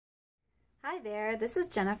Hi there, this is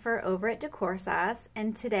Jennifer over at DecorSauce,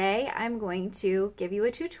 and today I'm going to give you a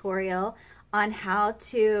tutorial on how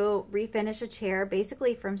to refinish a chair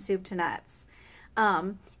basically from soup to nuts.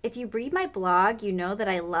 If you read my blog, you know that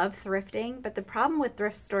I love thrifting, but the problem with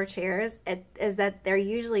thrift store chairs is that they're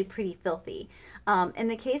usually pretty filthy. In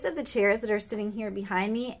the case of the chairs that are sitting here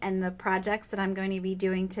behind me and the projects that I'm going to be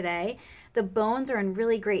doing today, the bones are in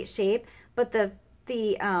really great shape, but the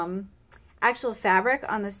actual fabric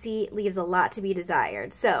on the seat leaves a lot to be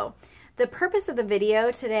desired. So the purpose of the video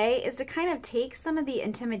today is to kind of take some of the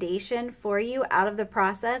intimidation for you out of the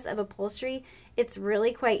process of upholstery. It's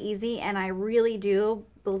really quite easy, and I really do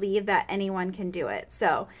believe that anyone can do it.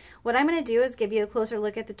 So what I'm going to do is give you a closer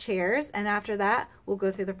look at the chairs, and after that we'll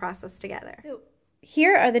go through the process together. So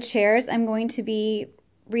here are the chairs I'm going to be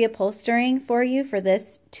reupholstering for you for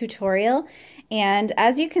this tutorial, and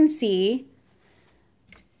as you can see,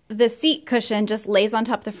 the seat cushion just lays on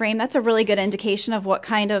top of the frame. That's a really good indication of what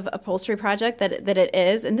kind of upholstery project that it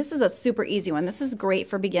is. And this is a super easy one. This is great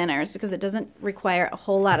for beginners because it doesn't require a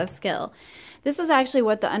whole lot of skill. This is actually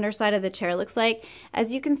what the underside of the chair looks like.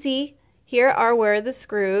 As you can see, here are where the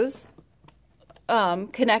screws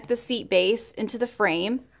connect the seat base into the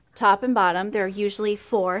frame, top and bottom. There are usually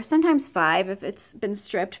 4, sometimes 5 if it's been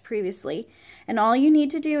stripped previously. And all you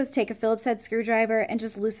need to do is take a Phillips head screwdriver and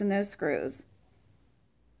just loosen those screws.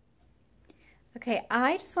 Okay,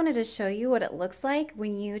 I just wanted to show you what it looks like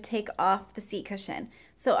when you take off the seat cushion.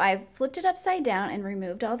 So I've flipped it upside down and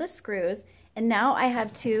removed all the screws, and now I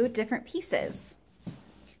have 2 different pieces.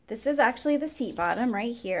 This is actually the seat bottom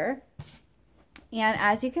right here. And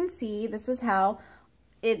as you can see, this is how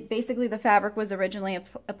basically the fabric was originally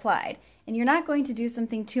applied. And you're not going to do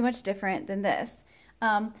something too much different than this.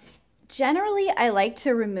 Generally, I like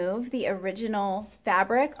to remove the original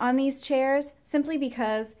fabric on these chairs simply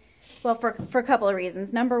because, well, for a couple of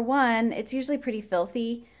reasons. Number one, it's usually pretty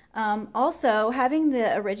filthy. Also, having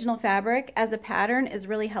the original fabric as a pattern is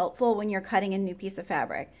really helpful when you're cutting a new piece of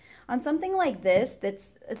fabric. On something like this,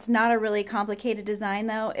 it's not a really complicated design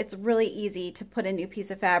though, it's really easy to put a new piece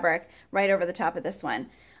of fabric right over the top of this one.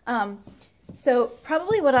 So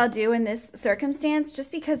probably what I'll do in this circumstance,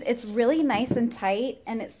 just because it's really nice and tight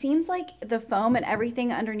and it seems like the foam and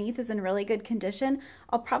everything underneath is in really good condition,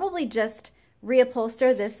 I'll probably just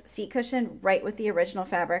reupholster this seat cushion right with the original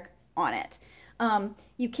fabric on it.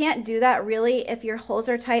 You can't do that really if your holes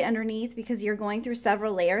are tight underneath because you're going through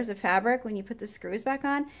several layers of fabric when you put the screws back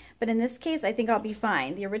on, but in this case I think I'll be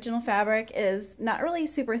fine. The original fabric is not really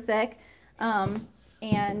super thick, and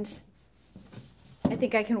I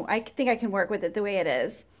think I can work with it the way it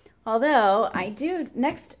is. Although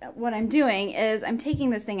what I'm doing is I'm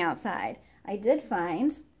taking this thing outside. I did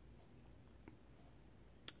find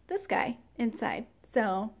this guy inside,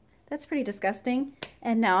 so that's pretty disgusting.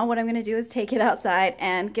 And now what I'm going to do is take it outside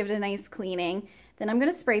and give it a nice cleaning. Then I'm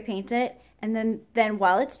going to spray paint it, and then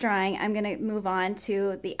while it's drying I'm going to move on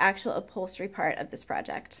to the actual upholstery part of this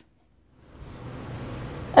project.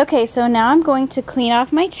 Okay, so now I'm going to clean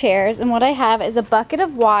off my chairs, and what I have is a bucket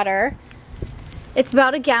of water. It's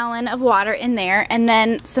about 1 gallon of water in there, and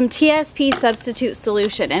then some TSP substitute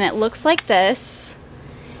solution, and it looks like this.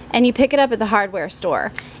 And you pick it up at the hardware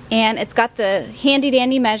store, and it's got the handy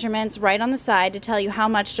dandy measurements right on the side to tell you how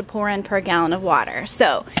much to pour in per gallon of water.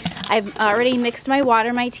 So I've already mixed my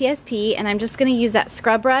water, my TSP, and I'm just going to use that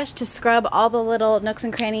scrub brush to scrub all the little nooks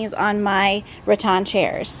and crannies on my rattan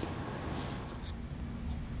chairs.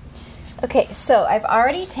 Okay, so I've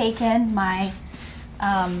already taken my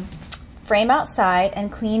frame outside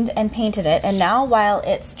and cleaned and painted it, and now while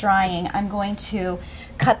it's drying I'm going to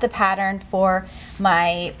cut the pattern for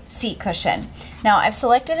my seat cushion. Now I've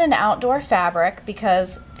selected an outdoor fabric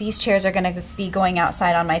because these chairs are going to be going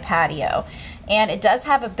outside on my patio, and it does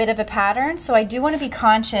have a bit of a pattern, so I do want to be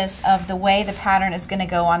conscious of the way the pattern is going to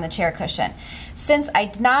go on the chair cushion. Since I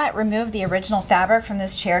did not remove the original fabric from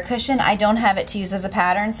this chair cushion, I don't have it to use as a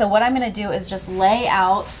pattern, so what I'm going to do is just lay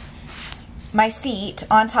out my seat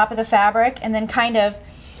on top of the fabric and then kind of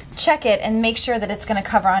check it and make sure that it's going to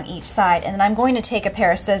cover on each side, and then I'm going to take a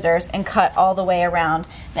pair of scissors and cut all the way around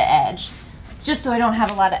the edge just so I don't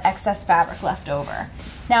have a lot of excess fabric left over.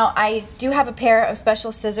 Now I do have a pair of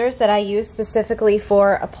special scissors that I use specifically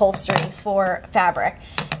for upholstery for fabric.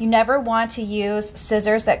 You never want to use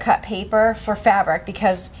scissors that cut paper for fabric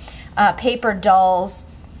because paper dulls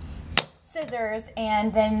scissors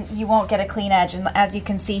and then you won't get a clean edge, and as you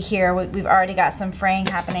can see here we've already got some fraying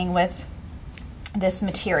happening with this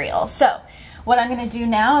material. So what I'm going to do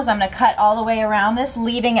now is I'm going to cut all the way around this,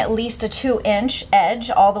 leaving at least a 2-inch edge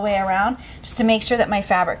all the way around just to make sure that my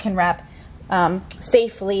fabric can wrap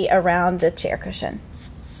safely around the chair cushion.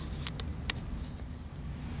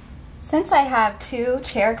 Since I have 2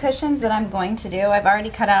 chair cushions that I'm going to do, I've already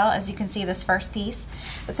cut out, as you can see, this first piece.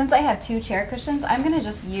 But since I have 2 chair cushions, I'm going to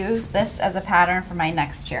just use this as a pattern for my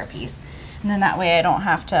next chair piece. And then that way I don't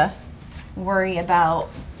have to worry about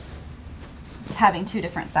having 2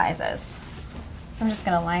 different sizes. So I'm just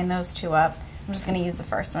going to line those 2 up. I'm just going to use the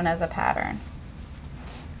first one as a pattern.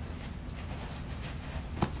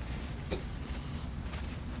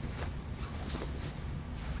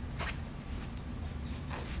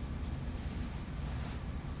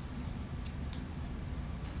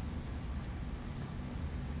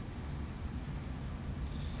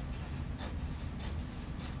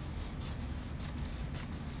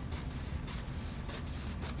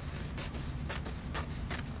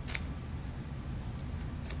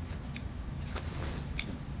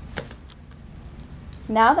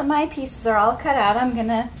 Now that my pieces are all cut out, I'm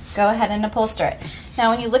gonna go ahead and upholster it.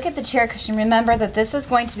 Now when you look at the chair cushion, remember that this is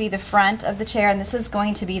going to be the front of the chair and this is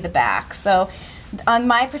going to be the back. So on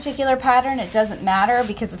my particular pattern, it doesn't matter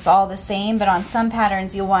because it's all the same, but on some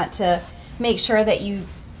patterns you'll want to make sure that you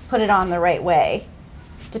put it on the right way,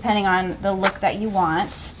 depending on the look that you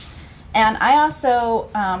want. And I also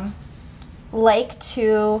like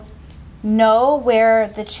to know where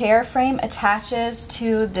the chair frame attaches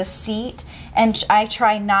to the seat, and I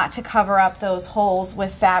try not to cover up those holes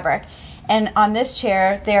with fabric. And on this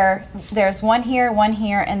chair, there's one here,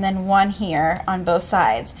 and then one here on both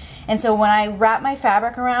sides. And so when I wrap my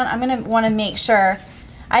fabric around, I'm going to want to make sure,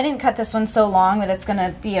 I didn't cut this one so long that it's going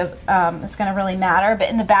to be it's going to really matter, but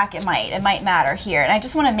in the back it might matter here. And I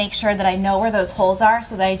just want to make sure that I know where those holes are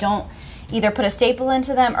so that I don't either put a staple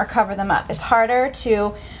into them or cover them up. It's harder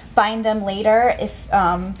to find them later if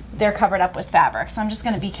they're covered up with fabric. So I'm just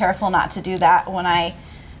going to be careful not to do that when I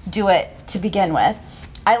do it to begin with.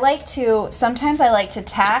 Sometimes I like to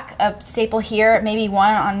tack a staple here, maybe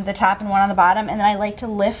one on the top and one on the bottom, and then I like to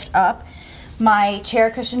lift up my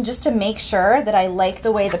chair cushion just to make sure that I like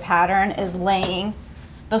the way the pattern is laying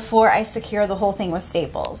before I secure the whole thing with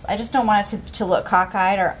staples. I just don't want it to look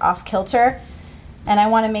cockeyed or off kilter, and I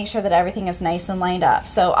want to make sure that everything is nice and lined up.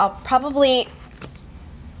 So I'm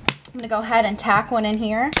going to go ahead and tack one in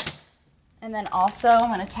here, and then also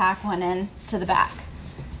I'm going to tack one in to the back.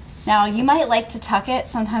 Now you might like to tuck it,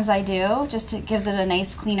 sometimes I do, just it gives it a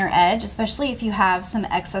nice cleaner edge, especially if you have some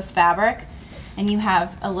excess fabric and you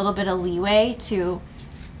have a little bit of leeway to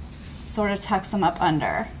sort of tuck some up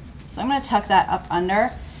under. So I'm going to tuck that up under,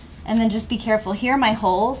 and then just be careful. Here are my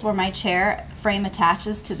holes where my chair frame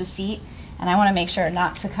attaches to the seat, and I want to make sure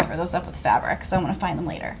not to cover those up with fabric because I want to find them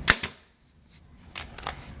later.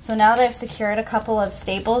 So now that I've secured a couple of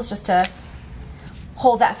staples just to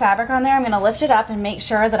hold that fabric on there, I'm going to lift it up and make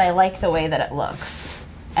sure that I like the way that it looks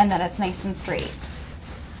and that it's nice and straight.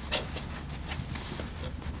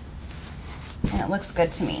 And it looks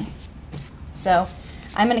good to me. So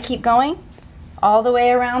I'm going to keep going all the way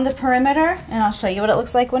around the perimeter, and I'll show you what it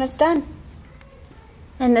looks like when it's done.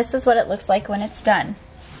 And this is what it looks like when it's done.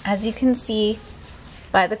 As you can see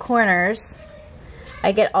by the corners,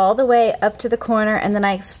 I get all the way up to the corner and then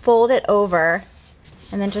I fold it over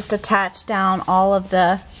and then just attach down all of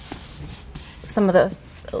some of the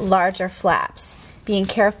larger flaps, being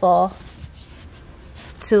careful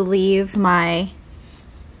to leave my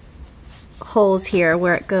holes here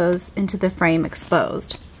where it goes into the frame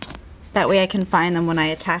exposed. That way I can find them when I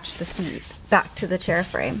attach the seat back to the chair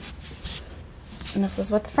frame. And this is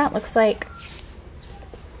what the front looks like.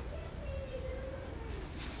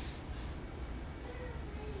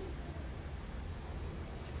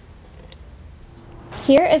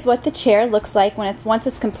 Here is what the chair looks like once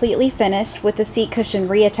it's completely finished with the seat cushion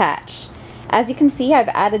reattached. As you can see, I've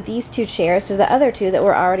added these 2 chairs to the other 2 that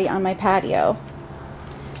were already on my patio.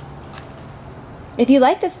 If you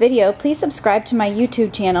like this video, please subscribe to my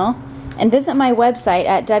YouTube channel and visit my website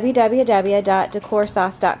at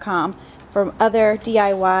www.decorsauce.com for other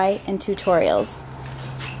DIY and tutorials.